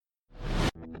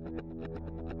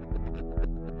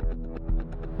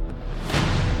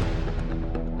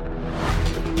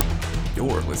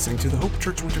listening to the Hope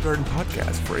Church Winter Garden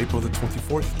podcast for April the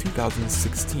 24th,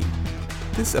 2016.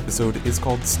 This episode is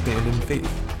called Stand in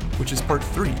Faith, which is part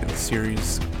 3 in the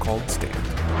series called Stand.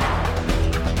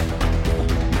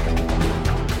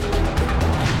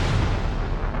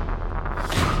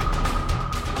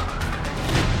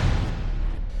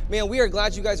 Man, we are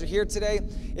glad you guys are here today.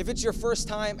 If it's your first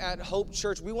time at Hope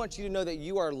Church, we want you to know that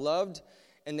you are loved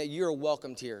and that you are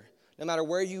welcomed here. No matter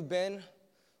where you've been,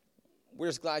 we're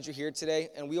just glad you're here today.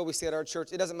 And we always say at our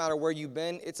church, it doesn't matter where you've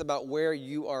been, it's about where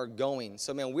you are going.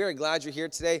 So, man, we're glad you're here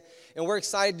today. And we're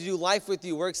excited to do life with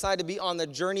you. We're excited to be on the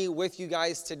journey with you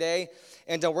guys today.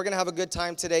 And we're going to have a good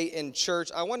time today in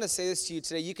church. I want to say this to you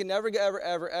today. You can never,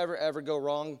 ever go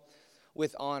wrong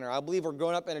with honor. I believe we're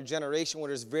growing up in a generation where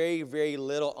there's very, very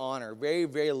little honor, very,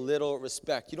 very little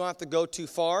respect. You don't have to go too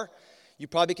far. You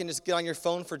probably can just get on your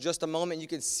phone for just a moment. You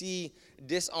can see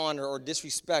dishonor or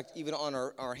disrespect even on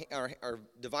our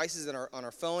devices and on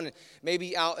our phone. And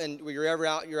maybe out and you're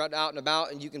out and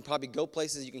about, and you can probably go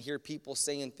places. You can hear people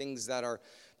saying things that are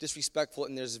disrespectful,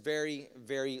 and there's very,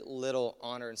 very little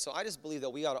honor. And so I just believe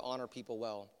that we ought to honor people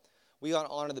well. We ought to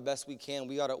honor the best we can.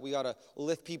 We ought to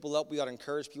lift people up. We ought to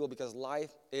encourage people because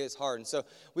life is hard. And so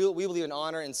we believe in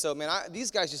honor. And so, man, these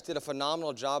guys just did a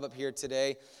phenomenal job up here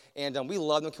today. And we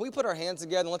love them. Can we put our hands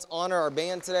together and let's honor our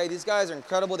band today? These guys are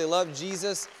incredible. They love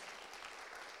Jesus.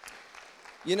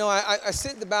 You know, I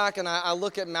sit in the back and I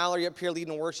look at Mallory up here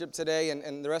leading worship today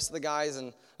and the rest of the guys.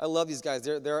 And I love these guys.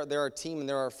 They're our team and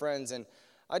they're our friends. And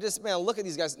I look at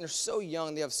these guys, and they're so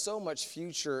young. They have so much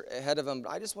future ahead of them.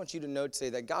 But I just want you to know today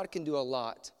that God can do a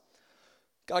lot.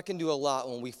 God can do a lot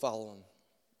when we follow Him.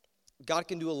 God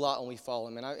can do a lot when we follow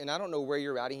Him. And I don't know where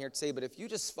you're at in here today, but if you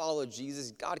just follow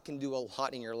Jesus, God can do a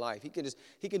lot in your life.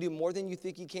 He can do more than you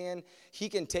think He can. He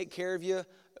can take care of you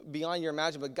beyond your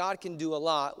imagination. But God can do a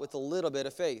lot with a little bit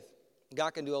of faith. God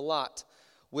can do a lot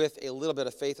with a little bit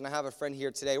of faith. And I have a friend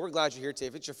here today. We're glad you're here today.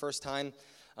 If it's your first time,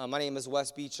 my name is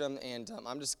Wes Beecham, and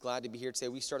I'm just glad to be here today.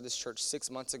 We started this church 6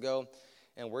 months ago,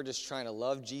 and we're just trying to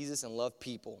love Jesus and love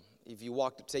people. If you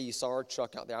walked up today, you saw our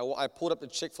truck out there. I pulled up to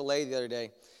Chick-fil-A the other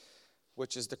day,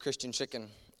 which is the Christian chicken,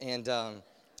 and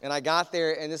I got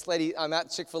there, and this lady, I'm at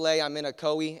Chick-fil-A. I'm in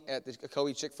Ocoee at the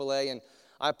Ocoee Chick-fil-A, and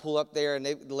I pull up there, and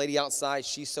the lady outside,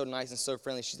 she's so nice and so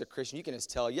friendly. She's a Christian. You can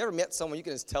just tell. You ever met someone you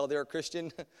can just tell they're a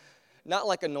Christian? Not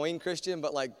like annoying Christian,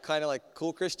 but like kind of like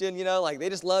cool Christian, you know, like they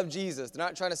just love Jesus. They're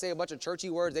not trying to say a bunch of churchy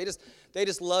words. They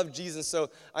just love Jesus. So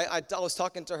I was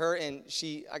talking to her, and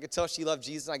I could tell she loved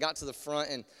Jesus. And I got to the front,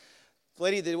 and the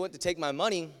lady that went to take my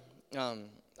money,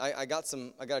 I got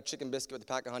a chicken biscuit with a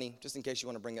pack of honey, just in case you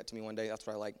want to bring that to me one day. That's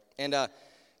what I like. And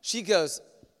she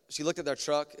looked at their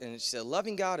truck, and she said,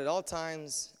 loving God at all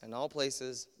times and all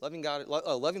places, loving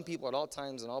people at all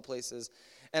times and all places.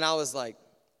 And I was like,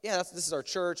 yeah, this is our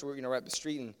church. We're right up the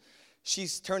street, and she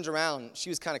turns around. She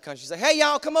was kind of country. She's like, hey,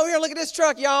 y'all, come over here and look at this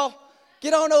truck, y'all.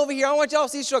 Get on over here. I want y'all to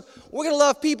see this truck. We're going to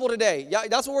love people today. Yeah,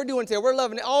 that's what we're doing today. We're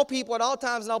loving all people at all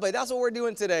times and all places. That's what we're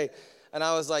doing today. And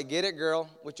I was like, get it, girl,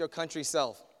 with your country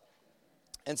self.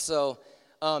 And so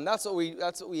that's what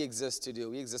we exist to do.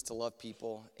 We exist to love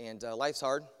people, and life's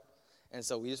hard. And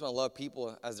so we just want to love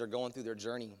people as they're going through their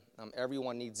journey.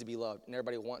 Everyone needs to be loved, and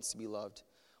everybody wants to be loved.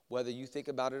 Whether you think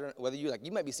about it or whether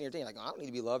you might be sitting here thinking, I don't need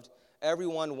to be loved.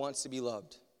 Everyone wants to be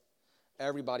loved.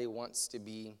 Everybody wants to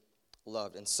be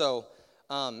loved. And so,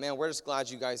 man, we're just glad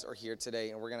you guys are here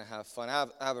today, and we're going to have fun. I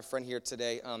have a friend here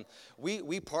today.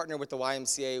 We partner with the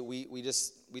YMCA. We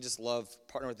just love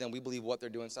partnering with them. We believe what they're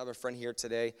doing. So I have a friend here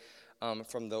today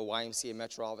from the YMCA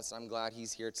Metro office. I'm glad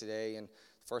he's here today. And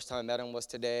the first time I met him was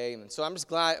today. And so I'm just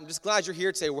glad you're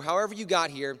here today. However you got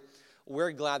here,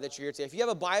 we're glad that you're here today. If you have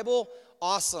a Bible,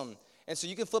 awesome. And so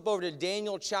you can flip over to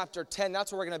Daniel chapter 10.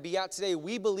 That's where we're going to be at today.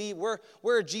 We believe we're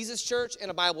a Jesus church and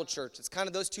a Bible church. It's kind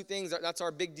of those two things. That's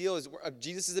our big deal.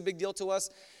 Jesus is a big deal to us,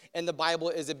 and the Bible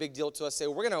is a big deal to us. So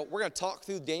we're gonna talk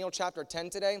through Daniel chapter 10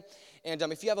 today. And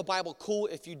if you have a Bible, cool.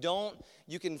 If you don't,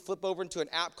 you can flip over into an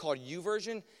app called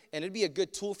YouVersion, and it'd be a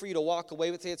good tool for you to walk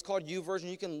away with today. It's called YouVersion.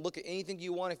 You can look at anything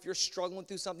you want. If you're struggling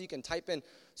through something, you can type in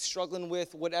struggling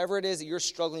with whatever it is that you're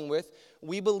struggling with.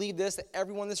 We believe this, that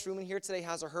everyone in this room in here today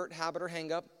has a hurt, habit, or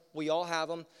hang-up. We all have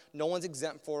them. No one's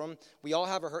exempt for them. We all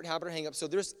have a hurt, habit, or hang-up. So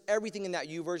there's everything in that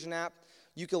YouVersion app.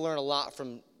 You can learn a lot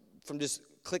from just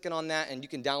clicking on that, and you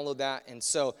can download that. And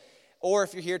so, or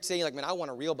if you're here today, you're like, man, I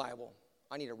want a real Bible.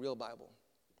 I need a real Bible.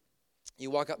 You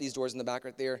walk out these doors in the back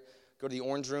right there, go to the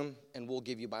orange room, and we'll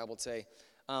give you a Bible today.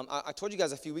 I told you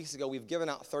guys a few weeks ago we've given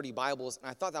out 30 Bibles,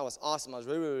 and I thought that was awesome. I was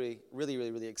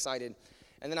really excited.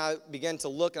 And then I began to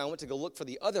look, and I went to go look for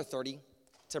the other 30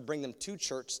 to bring them to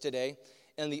church today.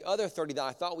 And the other 30 that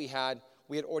I thought we had,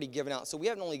 we had already given out. So we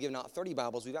haven't only given out 30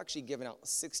 Bibles, we've actually given out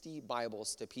 60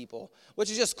 Bibles to people, which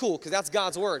is just cool because that's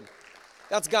God's word.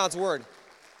 That's God's word.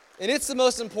 And it's the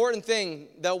most important thing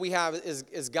that we have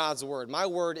is God's word. My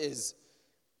word is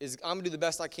I'm going to do the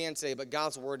best I can today, but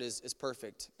God's word is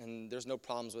perfect, and there's no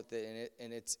problems with it,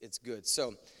 and it's good.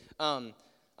 So I'm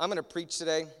going to preach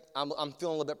today. I'm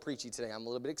feeling a little bit preachy today. I'm a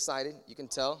little bit excited. You can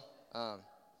tell.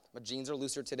 My jeans are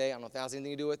looser today. I don't know if that has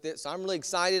anything to do with it. So I'm really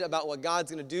excited about what God's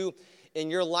going to do in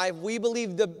your life. We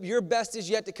believe your best is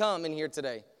yet to come in here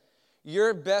today.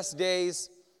 Your best days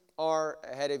are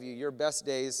ahead of you. Your best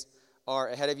days are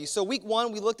ahead of you. So week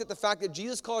 1, we looked at the fact that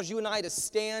Jesus calls you and I to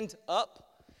stand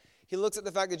up. He looks at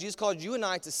the fact that Jesus called you and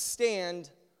I to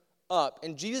stand up.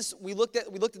 And Jesus, we looked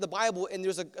at the Bible, and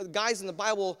there's guys in the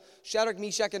Bible, Shadrach,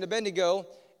 Meshach, and Abednego,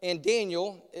 and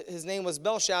Daniel. His name was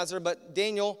Belshazzar, but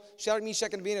Daniel, Shadrach,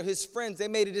 Meshach, and Abednego, his friends, they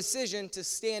made a decision to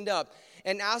stand up.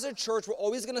 And as a church, we're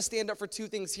always going to stand up for 2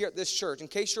 things here at this church. In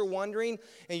case you're wondering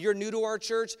and you're new to our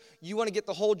church, you want to get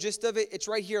the whole gist of it, it's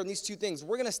right here in these 2 things.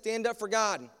 We're going to stand up for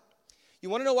God. You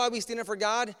want to know why we stand up for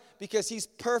God? Because he's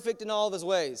perfect in all of his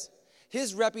ways.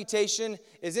 His reputation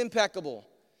is impeccable.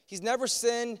 He's never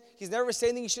sinned. He's never said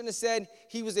anything he shouldn't have said.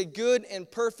 He was a good and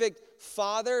perfect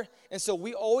Father. And so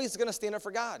we always going to stand up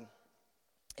for God.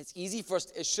 It's easy for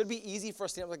us. It should be easy for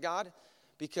us to stand up with God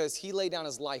because he laid down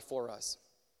his life for us.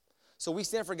 So we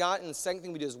stand for God, and the second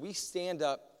thing we do is we stand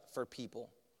up for people.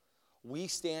 We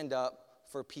stand up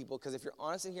for people, because if you're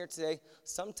honest in here today,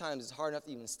 sometimes it's hard enough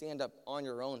to even stand up on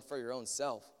your own for your own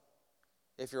self,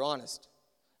 if you're honest.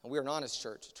 And we're an honest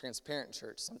church, a transparent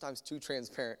church, sometimes too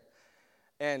transparent.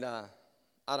 And I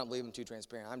don't believe I'm too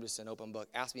transparent. I'm just an open book.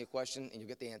 Ask me a question, and you'll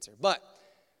get the answer. But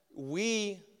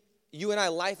you and I,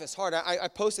 life is hard. I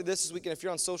posted this weekend. If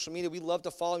you're on social media, we love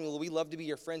to follow you. We love to be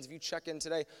your friends. If you check in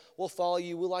today, we'll follow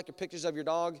you. We'll like your pictures of your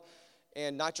dog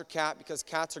and not your cat, because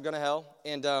cats are going to hell.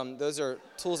 And those are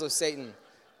tools of Satan.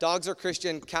 Dogs are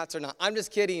Christian, cats are not. I'm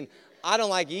just kidding. I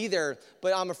don't like either,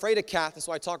 but I'm afraid of cats, and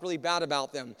so I talk really bad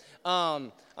about them.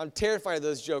 I'm terrified of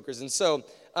those jokers. And so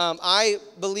I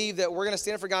believe that we're going to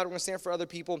stand for God. We're going to stand for other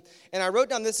people. And I wrote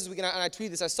down this week, and I tweeted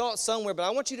this. I saw it somewhere, but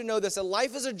I want you to know this, that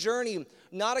life is a journey,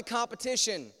 not a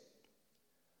competition.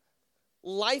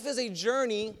 Life is a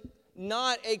journey,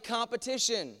 not a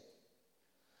competition.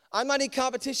 I'm not in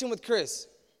competition with Chris.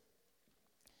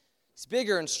 He's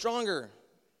bigger and stronger,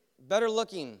 better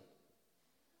looking.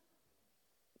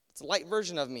 It's a light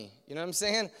version of me. You know what I'm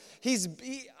saying?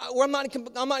 I'm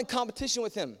not in competition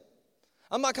with him.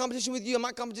 I'm not in competition with you. I'm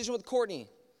not in competition with Courtney.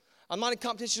 I'm not in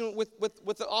competition with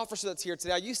the officer that's here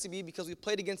today. I used to be, because we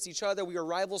played against each other. We were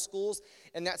rival schools,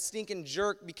 and that stinking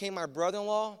jerk became my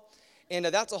brother-in-law. And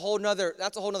that's a whole nother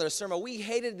sermon. We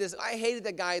hated this. I hated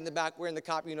the guy in the back wearing the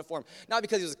cop uniform, not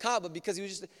because he was a cop, but because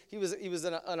he was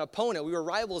an opponent. We were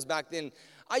rivals back then.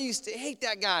 I used to hate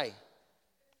that guy.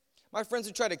 My friends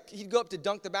he'd go up to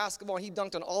dunk the basketball, and he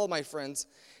dunked on all of my friends.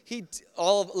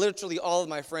 Literally all of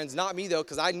my friends. Not me, though,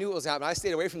 because I knew it was happening. I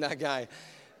stayed away from that guy.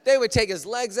 They would take his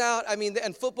legs out. I mean,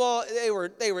 and football,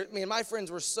 my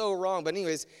friends were so wrong. But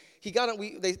anyways,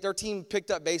 their team picked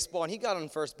up baseball, and he got on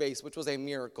first base, which was a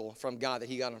miracle from God that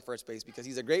he got on first base, because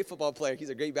he's a great football player. He's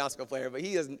a great basketball player, but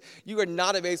you are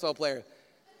not a baseball player.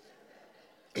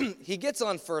 He gets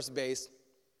on first base,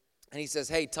 and he says,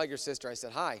 "Hey, tell your sister I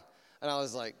said hi." And I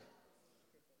was like,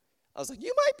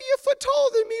 "You might be a foot taller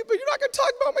than me, but you're not going to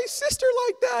talk about my sister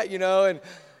like that, you know?" And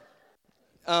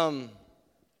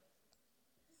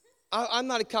I'm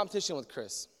not in competition with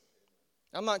Chris.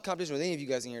 I'm not in competition with any of you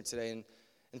guys in here today.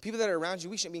 And people that are around you,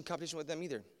 we shouldn't be in competition with them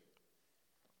either.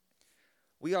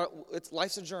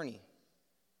 Life's a journey.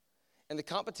 And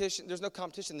there's no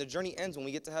competition. The journey ends when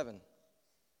we get to heaven.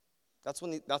 That's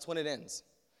when it ends.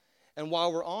 And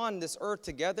while we're on this earth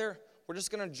together, we're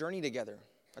just going to journey together.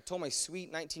 I told my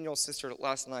sweet 19-year-old sister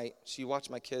last night, she watched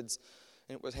my kids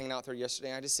and was hanging out with her yesterday,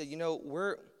 and I just said,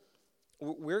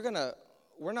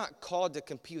 we're not called to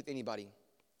compete with anybody.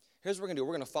 Here's what we're going to do.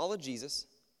 We're going to follow Jesus,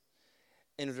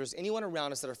 and if there's anyone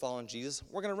around us that are following Jesus,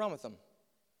 we're going to run with them.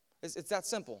 It's that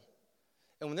simple.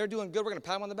 And when they're doing good, we're going to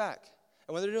pat them on the back.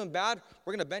 And when they're doing bad,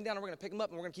 we're going to bend down and we're going to pick them up,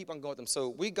 and we're going to keep on going with them. So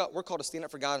we're called to stand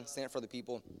up for God and stand up for other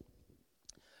people.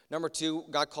 Number 2,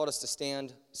 God called us to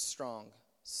stand strong.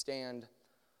 Stand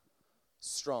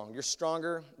strong. You're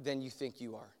stronger than you think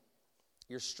you are.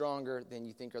 You're stronger than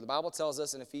you think you are. The Bible tells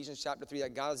us in Ephesians chapter 3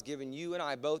 that God has given you and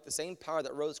I both the same power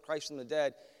that rose Christ from the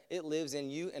dead. It lives in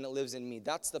you and it lives in me.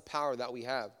 That's the power that we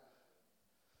have.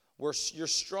 You're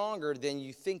stronger than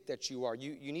you think that you are.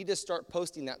 You need to start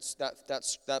posting that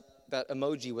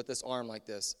emoji with this arm like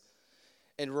this,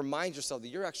 and remind yourself that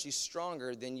you're actually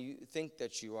stronger than you think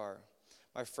that you are.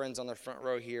 my friends on the front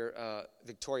row here,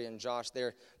 Victoria and Josh,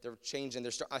 they're changing.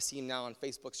 I see them now on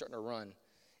Facebook starting to run.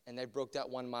 And they broke that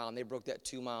 1 mile, and they broke that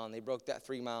 2 mile, and they broke that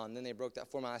 3 mile, and then they broke that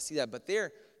 4 mile. I see that. But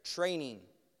they're training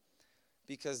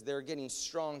because they're getting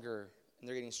stronger, and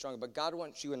they're getting stronger. But God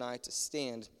wants you and I to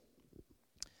stand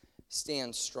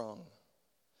strong.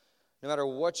 No matter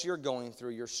what you're going through,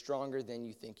 you're stronger than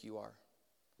you think you are.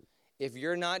 If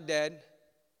you're not dead,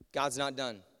 God's not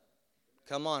done.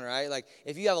 Come on, right? Like,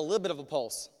 if you have a little bit of a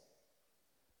pulse,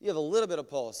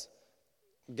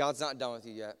 God's not done with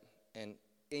you yet. And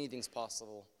anything's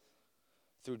possible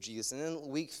through Jesus. And then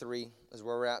week 3 is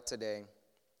where we're at today.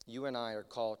 You and I are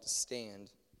called to stand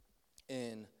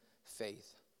in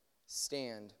faith.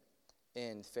 Stand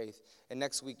in faith. And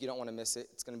next week, you don't want to miss it.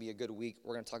 It's going to be a good week.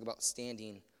 We're going to talk about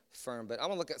standing firm. But I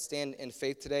want to look at stand in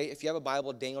faith today. If you have a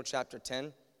Bible, Daniel chapter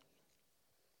 10.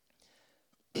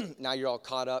 Now you're all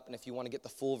caught up. And if you want to get the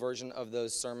full version of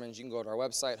those sermons, you can go to our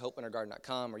website,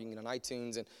 hopewintergarden.com, or you can get on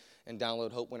iTunes and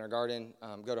download Hope Winter Garden.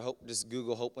 Just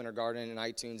Google Hope Winter Garden in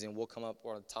iTunes, and we'll come up,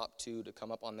 or the top 2 to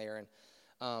come up on there.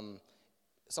 And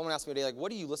someone asked me today, like,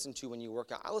 what do you listen to when you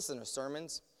work out? I listen to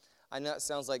sermons. I know it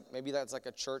sounds like maybe that's like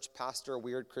a church pastor,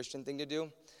 weird Christian thing to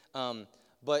do.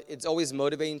 But it's always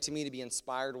motivating to me to be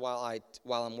inspired while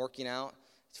I'm working out,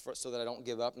 so that I don't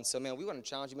give up. And so, man, we want to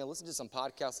challenge you, man. Listen to some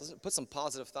podcasts. Put some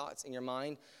positive thoughts in your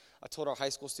mind. I told our high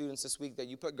school students this week that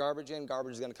you put garbage in,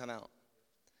 garbage is going to come out.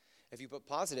 If you put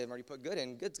positive or you put good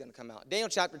in, good's going to come out. Daniel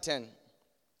chapter 10,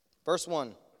 verse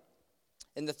 1.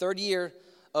 In the 3rd year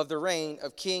of the reign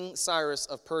of King Cyrus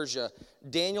of Persia,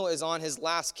 Daniel is on his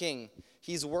last king.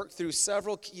 He's worked for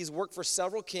several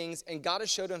kings, and God has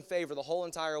showed him favor the whole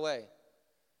entire way.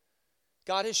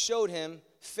 God has showed him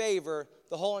favor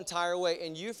the whole entire way.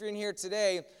 And you, if you're in here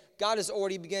today, God has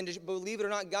already begun to, believe it or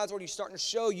not, God's already starting to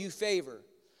show you favor.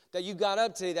 That you got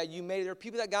up today, that you made it. There are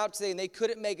people that got up today and they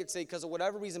couldn't make it today because of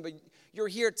whatever reason, but you're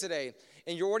here today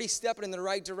and you're already stepping in the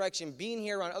right direction. Being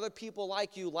here around other people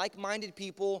like you, like-minded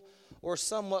people or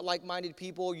somewhat like-minded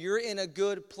people, you're in a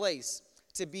good place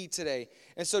to be today.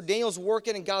 And so Daniel's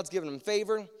working and God's giving him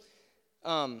favor.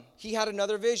 He had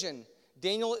another vision.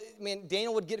 Daniel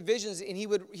would get visions, and he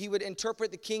would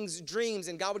interpret the king's dreams,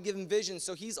 and God would give him visions.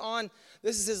 So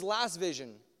this is his last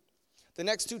vision. The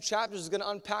next 2 chapters is going to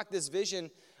unpack this vision.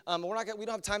 We don't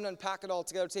have time to unpack it all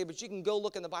together today, but you can go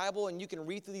look in the Bible, and you can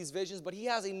read through these visions. But he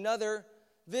has another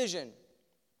vision.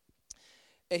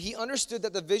 And he understood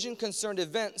that the vision concerned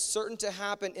events certain to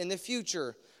happen in the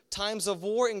future, times of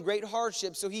war and great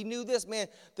hardship. So he knew this, man,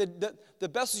 the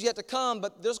best was yet to come,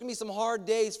 but there's going to be some hard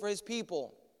days for his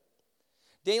people.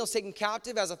 Daniel's taken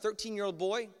captive as a 13-year-old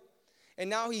boy, and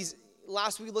now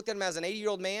last week we looked at him as an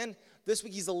 80-year-old man. This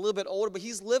week he's a little bit older, but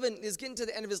he's getting to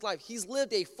the end of his life. He's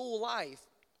lived a full life.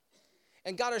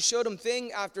 And God has showed him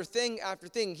thing after thing after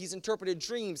thing. He's interpreted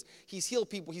dreams. He's healed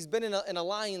people. He's been in a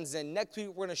lion's den. Next week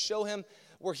we're going to show him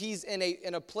where he's in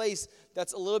a place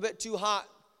that's a little bit too hot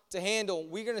to handle.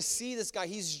 We're going to see this guy.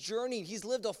 He's journeyed. He's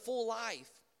lived a full life.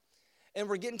 And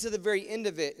we're getting to the very end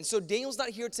of it. And so Daniel's not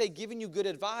here today giving you good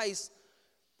advice.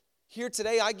 Here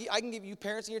today, I can give you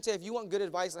parents in here today, if you want good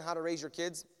advice on how to raise your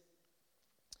kids,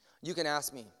 you can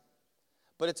ask me.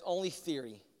 But it's only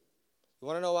theory. You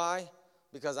want to know why?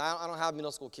 Because I don't have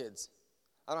middle school kids.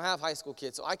 I don't have high school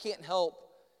kids, so I can't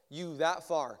help you that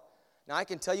far. Now, I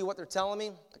can tell you what they're telling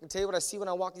me. I can tell you what I see when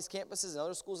I walk these campuses and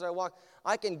other schools that I walk.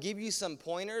 I can give you some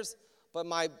pointers, but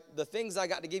the things I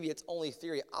got to give you, it's only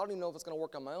theory. I don't even know if it's going to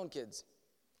work on my own kids.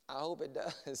 I hope it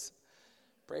does.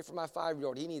 Pray for my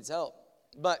 5-year-old. He needs help.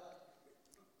 But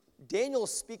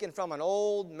Daniel's speaking from an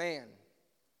old man.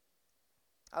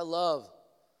 I love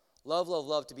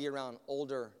to be around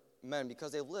older men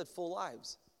because they've lived full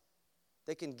lives.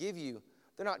 They can give you,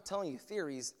 they're not telling you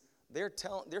theories, they're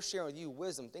sharing with you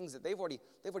wisdom, things that they've already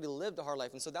lived a hard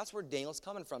life. And so that's where Daniel's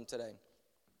coming from today.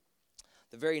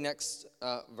 The very next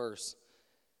verse.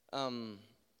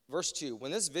 Verse 2,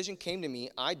 when this vision came to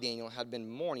me, I, Daniel, had been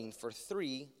mourning for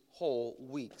 3 whole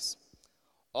weeks.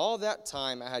 All that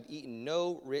time I had eaten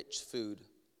no rich food,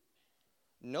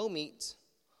 no meat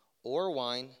or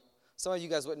wine. Some of you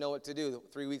guys wouldn't know what to do.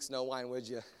 3 weeks, no wine, would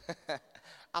you?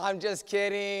 I'm just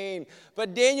kidding.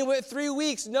 But Daniel went 3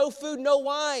 weeks, no food, no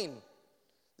wine.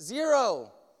 0.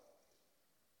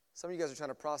 Some of you guys are trying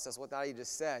to process what that you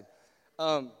just said.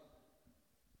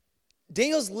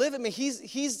 Daniel's living, man,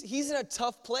 he's in a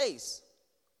tough place.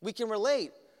 We can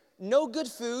relate. No good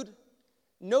food,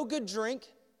 no good drink.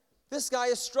 This guy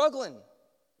is struggling.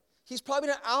 He's probably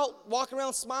not out walking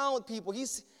around smiling with people.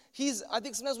 I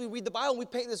think sometimes we read the Bible and we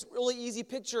paint this really easy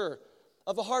picture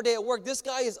of a hard day at work. This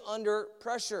guy is under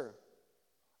pressure.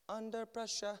 under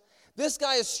pressure. This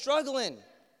guy is struggling.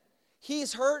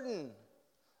 He's hurting.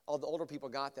 All the older people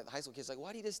got that. The high school kids are like,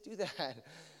 why do you just do that?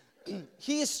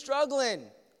 He is struggling.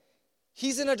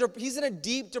 He's in a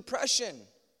deep depression.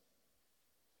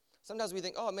 Sometimes we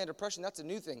think, oh man, depression, that's a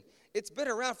new thing. It's been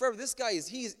around forever. This guy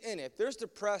he's in it. If there's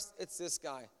depressed, it's this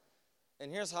guy.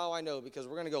 And here's how I know, because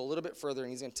we're going to go a little bit further, and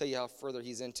he's going to tell you how further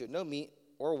he's into it. No meat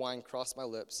or wine crossed my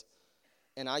lips,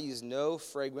 and I used no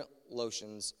fragrant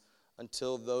lotions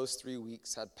until those 3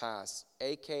 weeks had passed,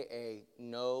 a.k.a.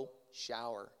 no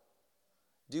shower.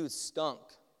 Dude stunk.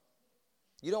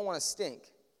 You don't want to stink.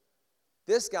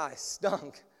 This guy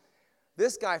stunk.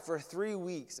 This guy for 3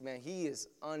 weeks, man, he is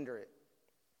under it.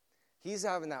 He's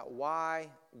having that why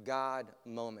God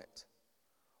moment.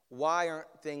 Why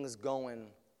aren't things going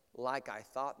like I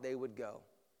thought they would go?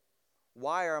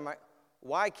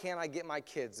 Why can't I get my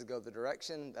kids to go the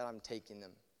direction that I'm taking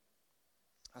them?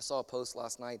 I saw a post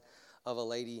last night of a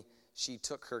lady. She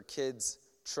took her kid's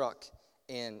truck,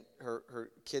 and her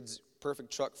kid's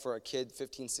perfect truck for a kid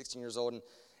 15, 16 years old,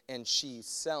 and she's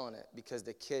selling it because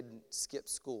the kid skipped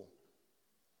school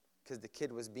because the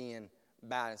kid was being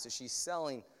bad. And so she's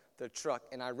selling the truck.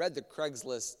 And I read the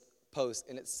Craigslist post,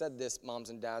 and it said this, moms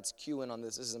and dads, cue in on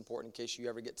this. This is important in case you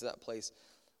ever get to that place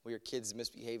where your kid's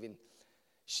misbehaving.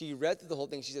 She read through the whole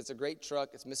thing. She said, it's a great truck.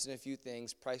 It's missing a few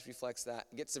things. Price reflects that.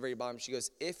 Gets to the very bottom. She goes,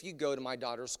 if you go to my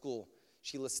daughter's school,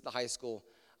 she listed the high school,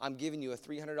 I'm giving you a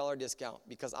 $300 discount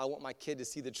because I want my kid to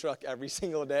see the truck every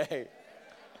single day.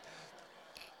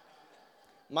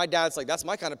 My dad's like, that's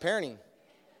my kind of parenting.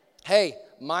 Hey,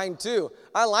 mine too.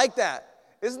 I like that.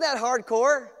 Isn't that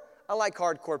hardcore? I like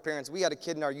hardcore parents. We had a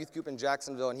kid in our youth group in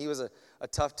Jacksonville, and he was a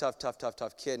tough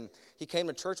kid. And he came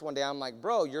to church one day. I'm like,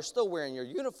 bro, you're still wearing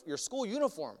your school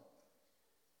uniform.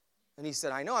 And he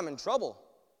said, I know, I'm in trouble.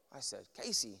 I said,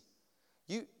 Casey,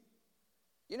 you're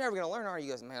never going to learn, are you?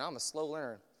 He goes, man, I'm a slow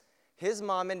learner. His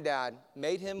mom and dad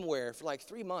made him wear, for like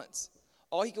 3 months,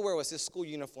 all he could wear was his school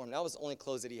uniform. That was the only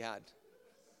clothes that he had.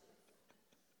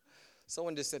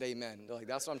 Someone just said amen. They're like,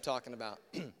 that's what I'm talking about.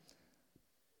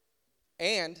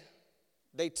 And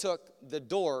they took the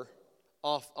door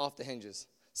off the hinges.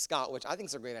 Scott, which I think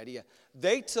is a great idea.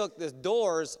 They took the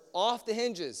doors off the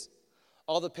hinges.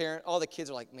 All the kids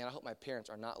are like, man, I hope my parents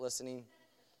are not listening.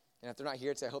 And if they're not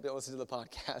here today, I hope they'll listen to the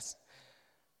podcast.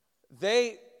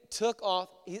 They took off,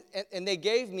 and they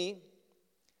gave me.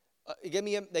 They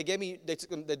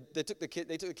took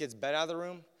the kid's bed out of the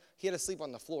room. He had to sleep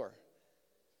on the floor.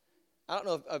 I don't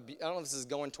know if this is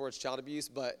going towards child abuse,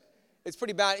 but it's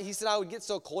pretty bad. He said I would get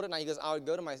so cold at night. He goes, I would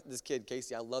go to this kid,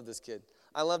 Casey. I love this kid.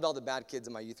 I loved all the bad kids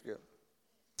in my youth group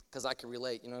because I could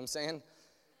relate. You know what I'm saying?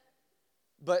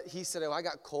 But he said, I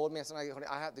got cold, man. So I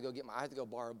have to go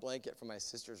borrow a blanket from my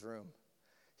sister's room.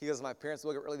 He goes, my parents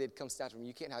woke up early. They'd come snatch me.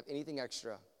 You can't have anything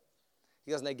extra.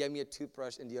 He goes, and they gave me a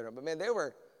toothbrush and deodorant. But man, they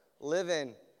were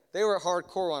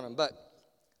hardcore on him. But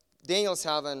Daniel's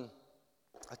having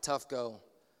a tough go.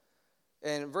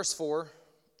 And verse 4,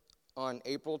 on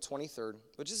April 23rd,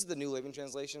 which is the New Living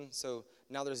Translation, so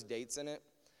now there's dates in it.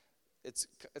 It's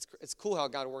cool how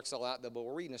God works all out, though, but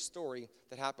we're reading a story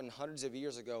that happened hundreds of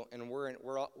years ago, and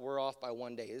we're off by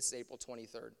one day. This is April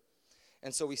 23rd.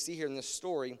 And so we see here in this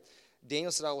story,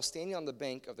 Daniel said, I was standing on the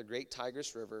bank of the great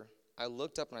Tigris River. I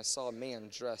looked up and I saw a man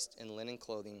dressed in linen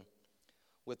clothing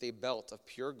with a belt of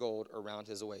pure gold around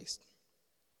his waist.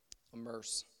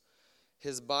 Immerse.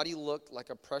 His body looked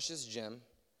like a precious gem.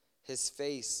 His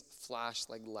face flashed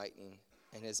like lightning,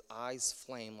 and his eyes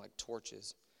flamed like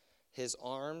torches. His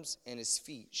arms and his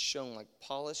feet shone like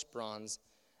polished bronze,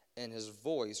 and his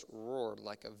voice roared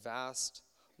like a vast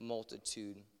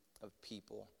multitude of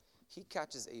people. He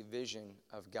catches a vision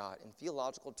of God. In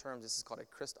theological terms, this is called a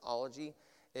Christology.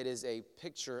 It is a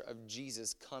picture of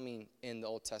Jesus coming in the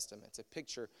Old Testament. It's a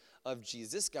picture of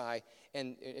Jesus. This guy,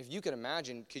 and if you could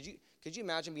imagine, could you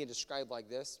imagine being described like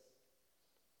this?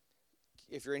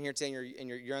 If you're in here today and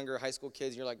you're younger high school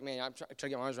kids, you're like, man, I'm trying to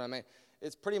get my arms around, man.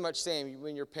 It's pretty much saying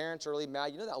when your parents are really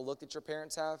mad, you know that look that your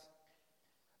parents have?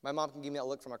 My mom can give me that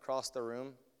look from across the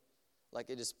room. Like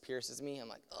it just pierces me. I'm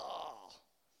like, oh.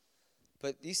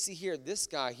 But you see here, this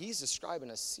guy, he's describing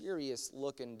a serious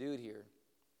looking dude here.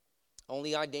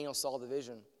 Only I, Daniel, saw the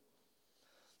vision.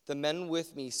 The men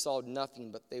with me saw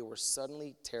nothing, but they were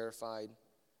suddenly terrified,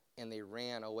 and they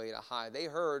ran away to hide. They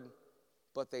heard,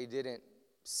 but they didn't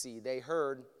see. They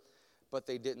heard, but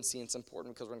they didn't see. And it's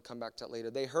important because we're going to come back to that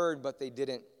later. They heard, but they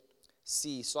didn't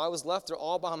see. So I was left there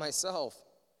all by myself.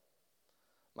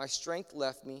 My strength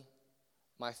left me.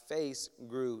 My face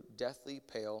grew deathly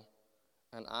pale,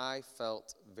 and I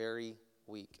felt very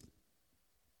weak.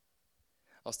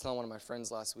 I was telling one of my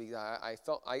friends last week that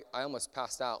I almost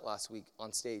passed out last week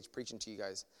on stage preaching to you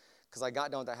guys because I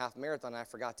got done with that half marathon and I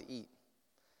forgot to eat.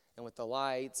 And with the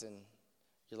lights, and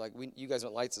you're like, you guys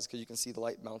want lights because you can see the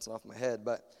light bouncing off my head.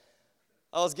 But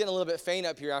I was getting a little bit faint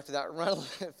up here after that run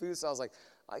of food, so I was like,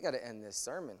 I got to end this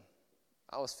sermon.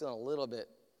 I was feeling a little bit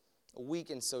weak,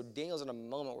 and so Daniel's in a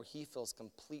moment where he feels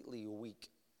completely weak.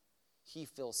 He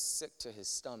feels sick to his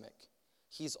stomach.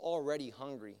 He's already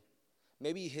hungry.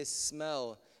 Maybe his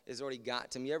smell has already got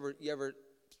to him. You ever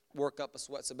work up a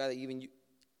sweat so bad that even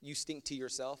you stink to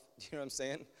yourself? You know what I'm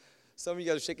saying? Some of you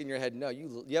guys are shaking your head. No,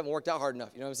 you haven't worked out hard enough.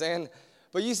 You know what I'm saying?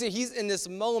 But you see, he's in this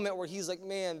moment where he's like,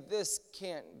 man, this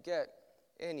can't get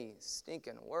any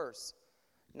stinking worse.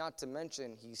 Not to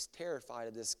mention, he's terrified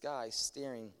of this guy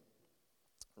staring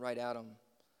right at him.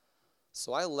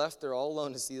 So I was left there all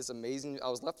alone to see this amazing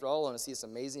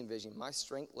vision. My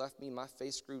strength left me, my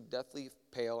face grew deathly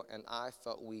pale, and I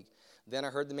felt weak. Then I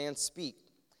heard the man speak,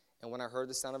 and when I heard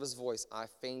the sound of his voice, I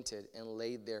fainted and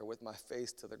laid there with my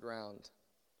face to the ground.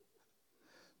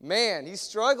 Man, he's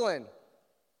struggling,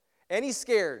 and he's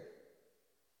scared.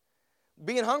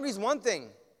 Being hungry is one thing,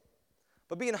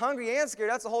 but being hungry and scared,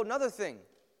 that's a whole other thing.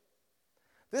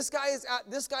 This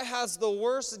guy has the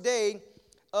worst day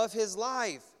of his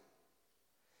life.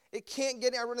 It can't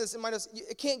get. I read this in my notes.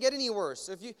 It can't get any worse.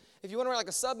 So if you want to write like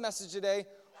a sub message today,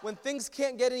 when things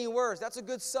can't get any worse, that's a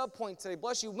good sub point today.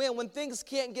 Bless you. Man, when things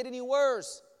can't get any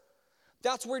worse,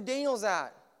 that's where Daniel's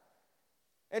at.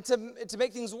 And to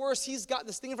make things worse, he's got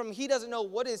this thing from him. He doesn't know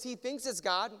what it is. He thinks it's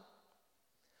God.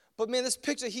 But man, this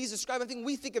picture he's describing, I think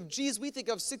we think of Jesus, we think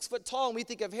of 6 foot tall, and we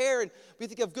think of hair, and we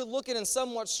think of good looking and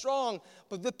somewhat strong.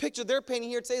 But the picture they're painting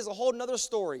here today is a whole other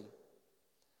story.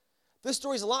 This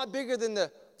story is a lot bigger than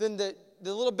the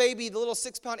little baby, the little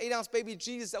 6-pound, 8-ounce baby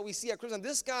Jesus that we see at Christmas.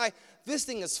 This guy, this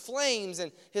thing is flames,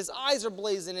 and his eyes are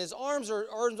blazing, his arms are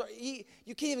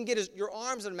you can't even get your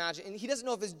arms to imagine. And he doesn't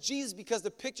know if it's Jesus because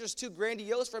the picture's too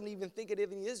grandiose for him to even think it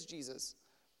even is Jesus.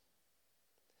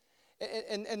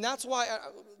 And that's why,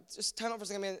 just time out for a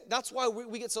second, man, that's why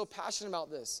we get so passionate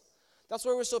about this. That's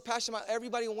why we're so passionate about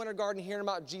everybody in Winter Garden hearing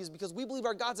about Jesus, because we believe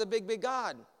our God's a big, big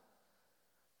God.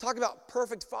 Talk about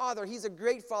perfect Father. He's a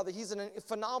great Father. He's a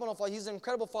phenomenal Father. He's an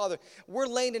incredible Father. We're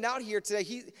laying it out here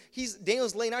today.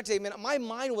 Daniel's laying out today. Man, my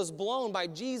mind was blown by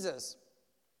Jesus.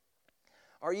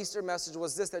 Our Easter message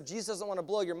was this, that Jesus doesn't want to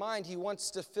blow your mind. He wants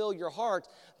to fill your heart.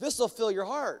 This will fill your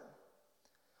heart.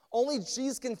 Only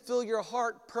Jesus can fill your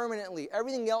heart permanently.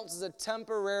 Everything else is a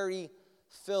temporary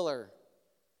filler.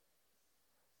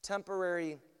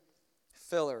 Temporary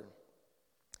filler.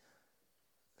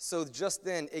 So just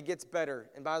then, it gets better.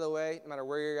 And by the way, no matter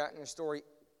where you're at in your story,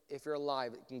 if you're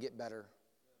alive, it can get better.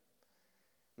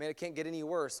 Man, it can't get any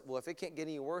worse. Well, if it can't get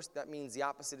any worse, that means the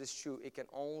opposite is true. It can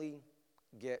only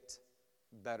get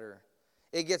better.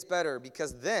 It gets better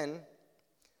because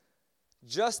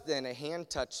just then, a hand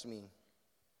touched me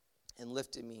and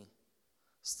lifted me.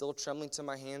 Still trembling to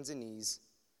my hands and knees,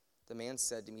 the man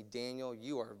said to me, Daniel,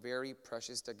 you are very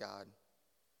precious to God.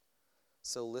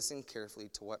 So listen carefully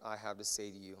to what I have to say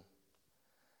to you.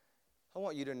 I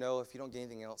want you to know, if you don't get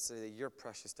anything else today, that you're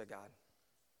precious to God.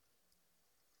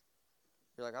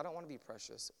 You're like, I don't want to be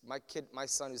precious. My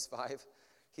son who's 5,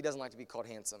 he doesn't like to be called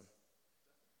handsome.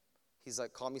 He's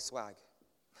like, call me swag.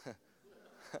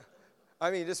 I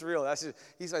mean, just real.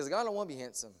 He's like, I don't want to be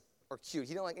handsome or cute.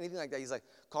 He don't like anything like that. He's like,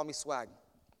 call me swag.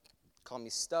 Call me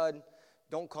stud.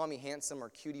 Don't call me handsome or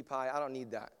cutie pie. I don't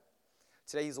need that.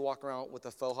 Today he's walking around with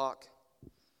a faux hawk.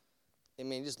 I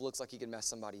mean, he just looks like he can mess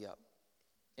somebody up.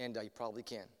 And he probably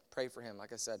can. Pray for him,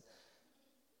 like I said.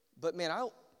 But man,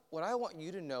 what I want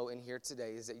you to know in here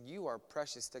today is that you are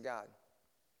precious to God.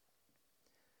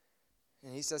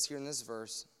 And he says here in this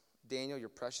verse, Daniel, you're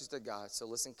precious to God, so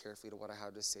listen carefully to what I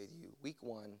have to say to you. Week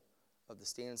 1 of the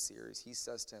Stand series, he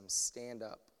says to him, stand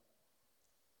up,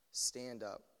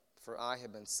 for I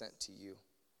have been sent to you.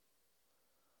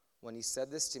 When he said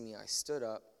this to me, I stood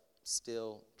up,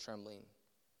 still trembling.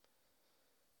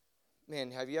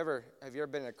 Man, have you ever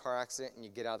been in a car accident and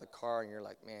you get out of the car and you're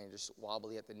like, man, you're just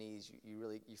wobbly at the knees.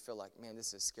 You feel like, man,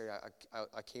 this is scary.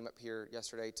 I came up here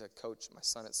yesterday to coach my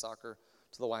son at soccer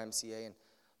to the YMCA, and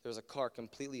there was a car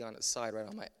completely on its side right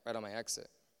on my exit.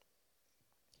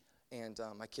 And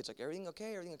my kid's like, everything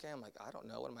okay? I'm like, I don't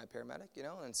know. What am I, a paramedic? You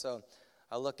know? And so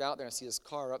I look out there and I see this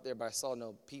car up there, but I saw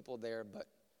no people there. But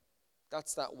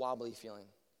that's that wobbly feeling.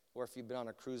 Or if you've been on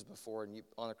a cruise before and you're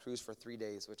on a cruise for 3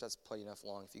 days, which that's plenty enough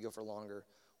long. If you go for longer,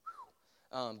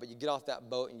 but you get off that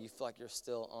boat and you feel like you're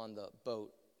still on the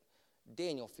boat.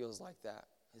 Daniel feels like that.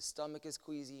 His stomach is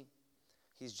queasy.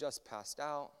 He's just passed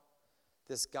out.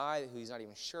 This guy who he's not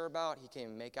even sure about, he can't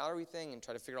even make out everything and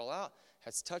try to figure it all out,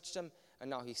 has touched him, and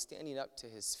now he's standing up to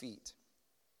his feet.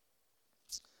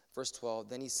 Verse 12,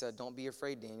 then he said, don't be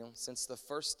afraid, Daniel. Since the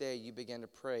first day you began to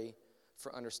pray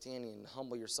for understanding and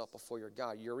humble yourself before your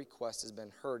God, your request has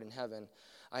been heard in heaven.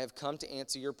 I have come to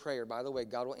answer your prayer. By the way,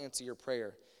 God will answer your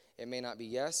prayer. It may not be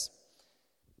yes.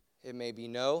 It may be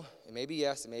no. It may be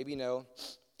yes. It may be no.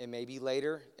 It may be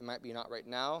later. It might be not right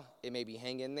now. It may be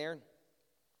hang in there.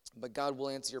 But God will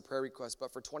answer your prayer request.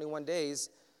 But for 21 days,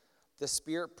 the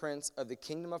spirit prince of the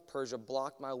kingdom of Persia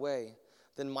blocked my way.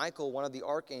 Then Michael, one of the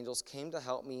archangels, came to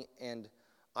help me, and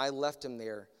I left him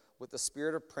there with the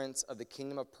spirit of prince of the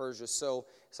kingdom of Persia. So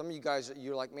some of you guys,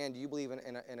 you're like, man, do you believe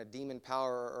in a demon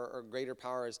power or greater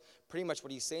power? Is pretty much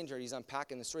what he's saying here. He's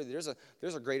unpacking the story. There's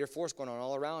a greater force going on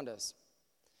all around us.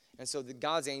 And so the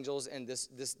God's angels and this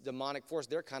demonic force,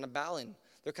 they're kind of battling.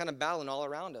 They're kind of battling all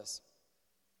around us.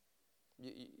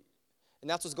 And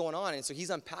that's what's going on. And so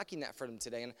he's unpacking that for them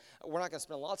today. And we're not going to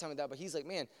spend a lot of time with that, but he's like,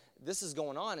 man, this is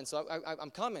going on. And so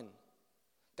I'm coming.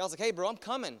 God's like, hey, bro, I'm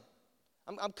coming.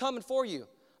 I'm coming for you.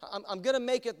 I'm going to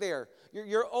make it there.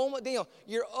 You're almost, Daniel,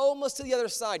 you're almost to the other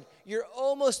side. You're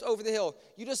almost over the hill.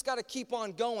 You just got to keep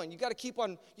on going. You got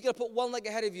to put one leg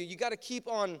ahead of you. You got to keep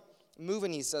on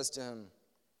moving, he says to him.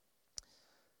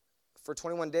 For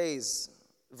 21 days,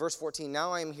 verse 14,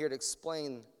 now I am here to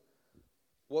explain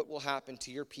what will happen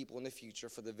to your people in the future,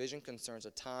 for the vision concerns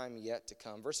a time yet to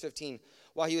come. Verse 15,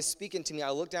 while he was speaking to me,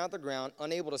 I looked down at the ground,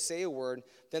 unable to say a word.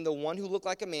 Then the one who looked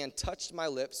like a man touched my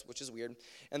lips, which is weird,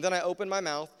 and then I opened my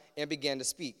mouth and began to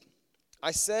speak.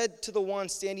 I said to the one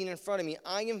standing in front of me,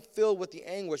 I am filled with the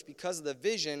anguish because of the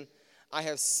vision I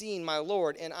have seen, my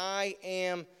Lord, and I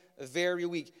am very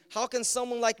weak. How can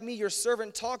someone like me, your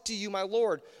servant, talk to you, my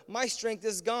Lord? My strength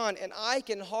is gone, and I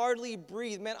can hardly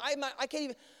breathe. Man, I can't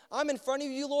even... I'm in front of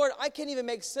you, Lord. I can't even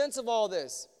make sense of all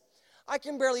this. I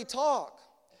can barely talk.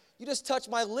 You just touched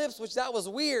my lips, which that was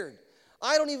weird.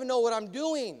 I don't even know what I'm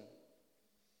doing.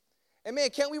 And man,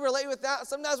 can't we relate with that?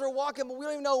 Sometimes we're walking, but we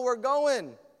don't even know where we're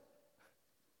going.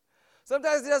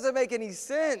 Sometimes it doesn't make any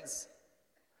sense.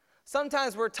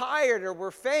 Sometimes we're tired or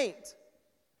we're faint.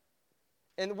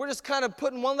 And we're just kind of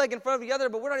putting one leg in front of the other,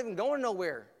 but we're not even going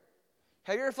nowhere.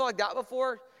 Have you ever felt like that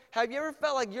before? Have you ever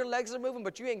felt like your legs are moving,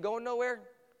 but you ain't going nowhere?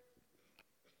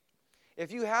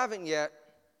 If you haven't yet,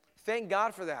 thank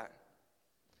God for that.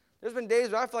 There's been days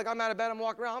where I feel like I'm out of bed, I'm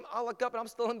walking around, I look up and I'm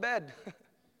still in bed. I'm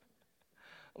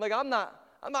like, I'm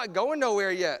not going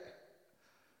nowhere yet.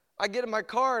 I get in my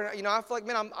car and I feel like,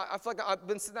 man, I feel like I've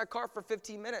been sitting in that car for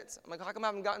 15 minutes. I'm like, how come I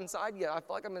haven't gotten inside yet? I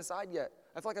feel like I'm inside yet.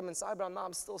 I feel like I'm inside, but I'm not.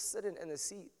 I'm still sitting in the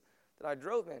seat that I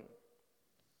drove in.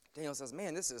 Daniel says,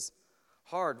 man, this is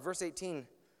hard. Verse 18,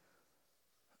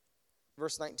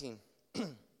 verse 19.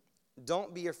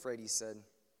 Don't be afraid, he said,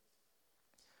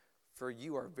 for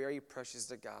you are very precious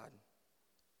to God.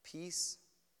 Peace,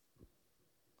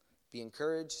 be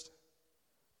encouraged,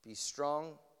 be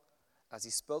strong. As he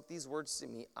spoke these words to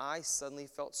me, I suddenly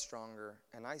felt stronger,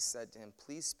 and I said to him,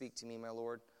 please speak to me, my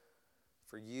Lord,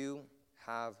 for you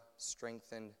have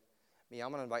strengthened me. I'm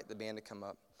going to invite the band to come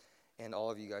up, and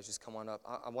all of you guys just come on up.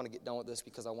 I want to get done with this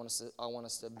because I want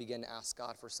us to begin to ask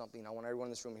God for something. I want everyone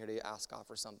in this room here to ask God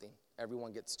for something.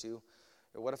 Everyone gets to.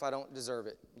 What if I don't deserve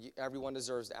it? Everyone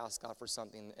deserves to ask God for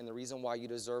something, and the reason why you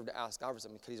deserve to ask God for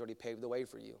something is because he's already paved the way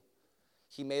for you.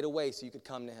 He made a way so you could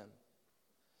come to him.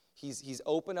 He's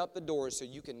opened up the doors so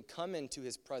you can come into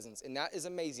his presence. And that is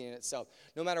amazing in itself.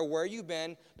 No matter where you've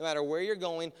been, no matter where you're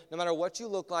going, no matter what you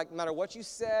look like, no matter what you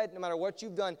said, no matter what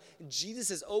you've done, Jesus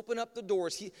has opened up the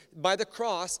doors. By the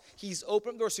cross, he's opened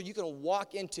up the doors so you can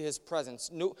walk into his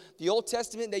presence. No, the Old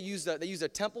Testament, they use a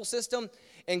temple system,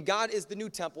 and God is the new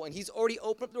temple. And he's already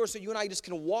opened up the doors so you and I just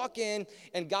can walk in,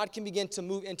 and God can begin to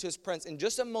move into his presence. In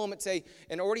just a moment,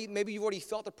 maybe you've already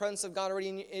felt the presence of God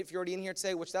already, if you're already in here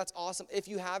today, which that's awesome. If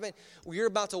you haven't, we're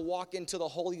about to walk into the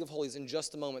Holy of Holies in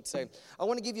just a moment today. I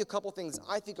want to give you a couple things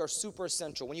I think are super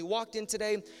essential. When you walked in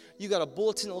today, you got a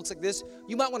bulletin that looks like this.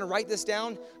 You might want to write this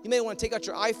down. You may want to take out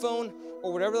your iPhone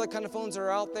or whatever the kind of phones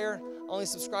are out there. Only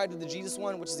subscribe to the Jesus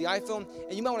one, which is the iPhone.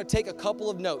 And you might want to take a couple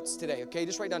of notes today, okay?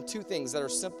 Just write down two things that are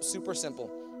super simple.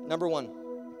 Number one,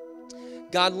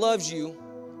 God loves you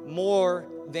more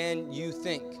than you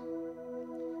think.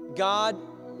 God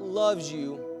loves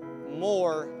you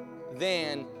more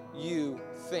than you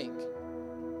think.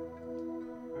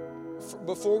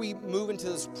 Before we move into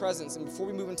this presence and before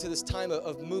we move into this time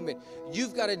of movement,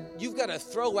 you've got to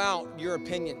throw out your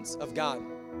opinions of God.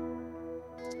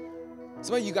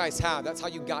 Some of you guys have. That's how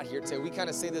you got here today. We kind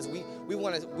of say this. We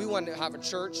want to have a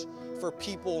church for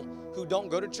people who don't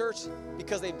go to church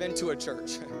because they've been to a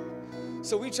church.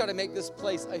 So we try to make this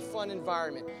place a fun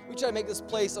environment. We try to make this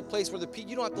place a place where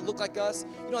you don't have to look like us.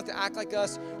 You don't have to act like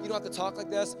us. You don't have to talk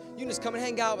like us. You can just come and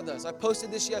hang out with us. I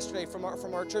posted this yesterday from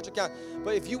our church account.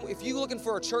 But if you're looking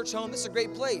for a church home, this is a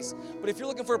great place. But if you're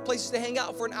looking for a place to hang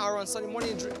out for an hour on Sunday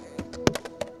morning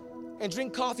and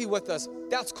drink coffee with us,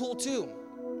 that's cool too.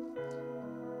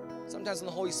 Sometimes when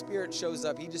the Holy Spirit shows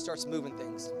up, he just starts moving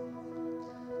things.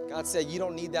 God said, you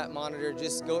don't need that monitor.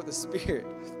 Just go with the Spirit.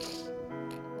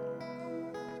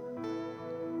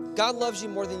 God loves you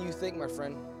more than you think, my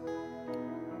friend.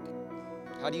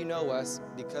 How do you know, Wes?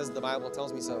 Because the Bible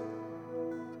tells me so.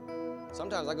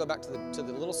 Sometimes I go back to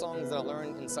the little songs that I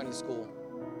learned in Sunday school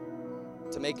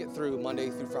to make it through Monday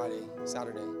through Friday,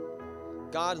 Saturday.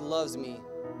 God loves me.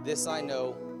 This I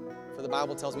know, for the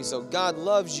Bible tells me so. God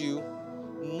loves you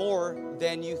more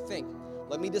than you think.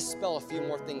 Let me dispel a few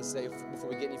more things today before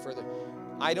we get any further.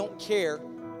 I don't care.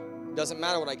 Doesn't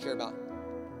matter what I care about.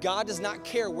 God does not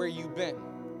care where you've been.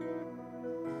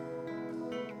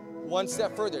 One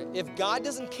step further. If God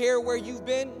doesn't care where you've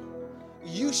been,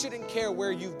 you shouldn't care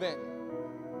where you've been.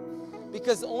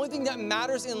 Because the only thing that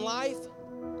matters in life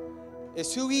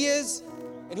is who He is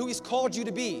and who He's called you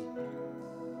to be.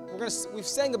 We've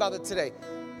sang about it today.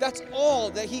 That's all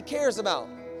that He cares about,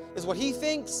 is what He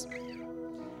thinks,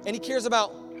 and He cares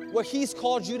about what He's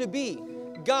called you to be.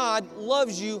 God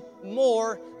loves you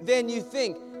more than you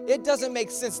think. It doesn't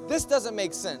make sense. This doesn't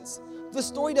make sense. The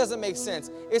story doesn't make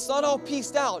sense. It's not all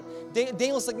pieced out.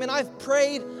 Daniel's like, man, I've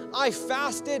prayed, I've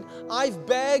fasted, I've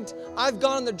begged, I've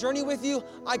gone on the journey with you.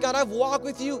 God, I've walked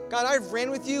with you. God, I've ran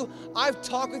with you. I've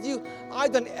talked with you.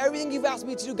 I've done everything you've asked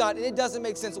me to do, God, and it doesn't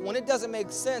make sense. When it doesn't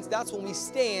make sense, that's when we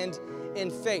stand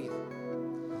in faith.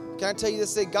 Can I tell you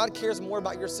this? Say, God cares more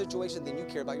about your situation than you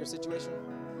care about your situation.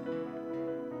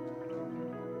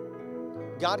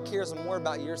 God cares more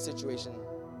about your situation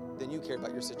than you care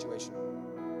about your situation.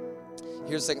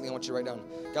 Here's the second thing I want you to write down.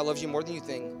 God loves you more than you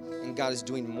think, and God is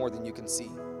doing more than you can see.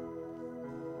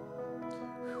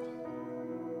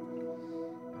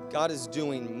 God is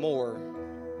doing more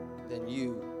than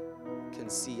you can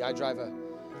see. I drive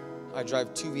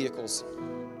two vehicles.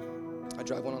 I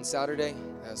drive one on Saturday.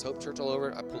 It has Hope Church all over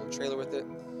it. I pull a trailer with it.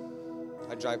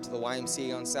 I drive to the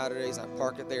YMCA on Saturdays. I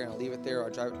park it there and I leave it there. Or I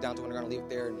drive it down to Underground and leave it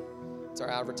there. And it's our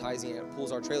advertising, and it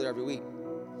pulls our trailer every week.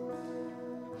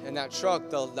 And that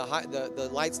truck, the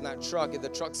lights in that truck, the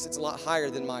truck sits a lot higher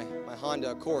than my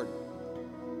Honda Accord.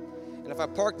 And if I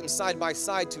park them side by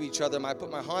side to each other, I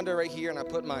put my Honda right here, and I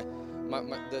put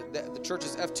the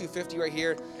church's F-250 right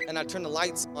here, and I turn the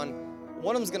lights on,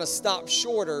 one of them's going to stop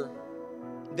shorter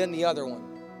than the other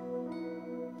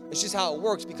one. It's just how it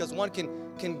works, because one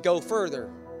can go further.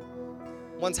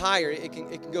 One's higher, it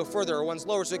can go further, or one's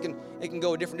lower, so it can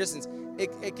go a different distance.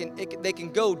 They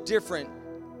can go different.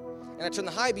 And I turn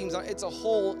the high beams on, it's a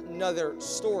whole nother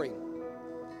story.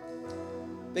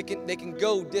 They can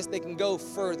go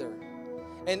further.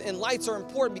 And lights are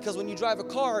important, because when you drive a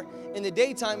car in the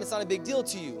daytime, it's not a big deal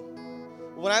to you.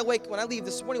 When I leave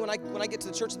this morning, when I get to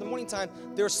the church in the morning time,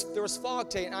 there was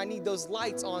fog today, and I need those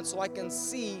lights on so I can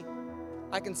see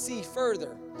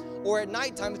further. Or at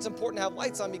nighttime, it's important to have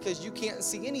lights on, because you can't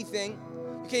see anything.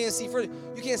 You can't even see further.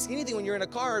 You can't see anything when you're in a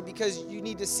car, because you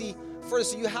need to see further.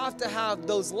 So you have to have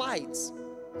those lights.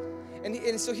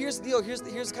 And so here's the deal.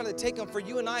 Here's kind of the take home for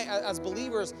you and I as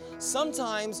believers.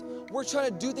 Sometimes we're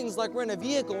trying to do things like we're in a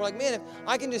vehicle. We're like, man, if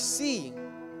I can just see.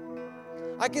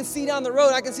 I can see down the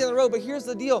road. But here's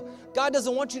the deal. God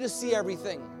doesn't want you to see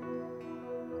everything.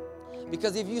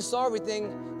 Because if you saw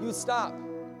everything, you'd stop.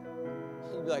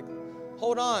 You'd be like,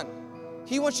 hold on.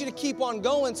 He wants you to keep on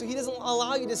going, so He doesn't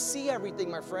allow you to see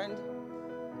everything, my friend.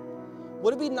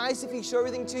 Would it be nice if He showed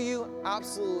everything to you?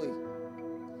 Absolutely.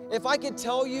 If I could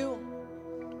tell you,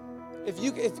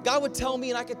 if God would tell me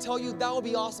and I could tell you, that would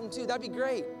be awesome too. That'd be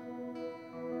great.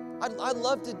 I'd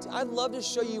love to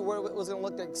show you where it was going to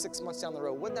look like 6 months down the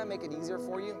road. Wouldn't that make it easier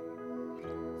for you?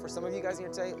 For some of you guys here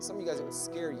today, some of you guys, it would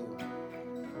scare you.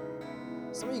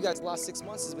 Some of you guys, the last 6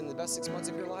 months has been the best 6 months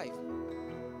of your life.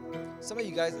 Some of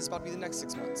you guys, it's about to be the next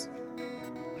 6 months.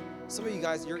 Some of you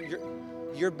guys,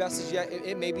 your best is yet.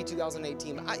 It may be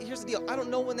 2018. But here's the deal. I don't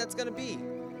know when that's going to be.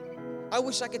 I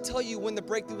wish I could tell you when the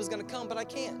breakthrough was going to come, but I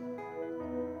can't.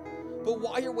 But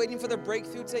while you're waiting for the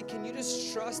breakthrough today, can you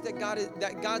just trust that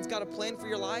God's got a plan for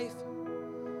your life?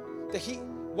 That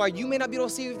while you may not be able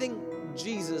to see everything,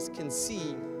 Jesus can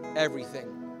see everything.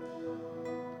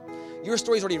 Your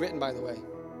story's already written, by the way.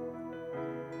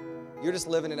 You're just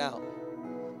living it out.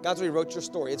 God's already wrote your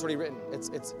story. It's already written.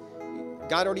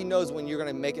 God already knows when you're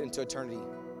going to make it into eternity,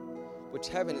 which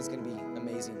heaven is going to be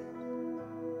amazing.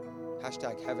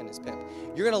 Hashtag heaven is pimp.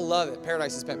 You're going to love it.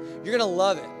 Paradise is pimp. You're going to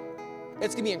love it.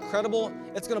 It's going to be incredible.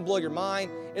 It's going to blow your mind.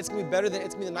 It's going to be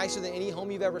it's going to be nicer than any home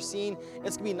you've ever seen.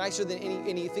 It's going to be nicer than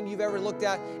anything you've ever looked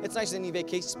at. It's nicer than any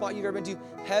vacation spot you've ever been to.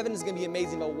 Heaven is going to be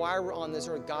amazing, but while we're on this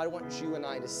earth, God wants you and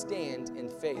I to stand in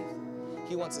faith.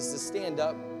 He wants us to stand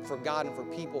up for God and for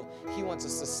people. He wants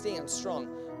us to stand strong.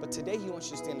 But today, He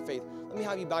wants you to stand in faith. Let me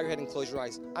have you bow your head and close your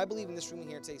eyes. I believe in this room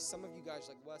here today, some of you guys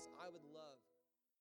like Wes, I would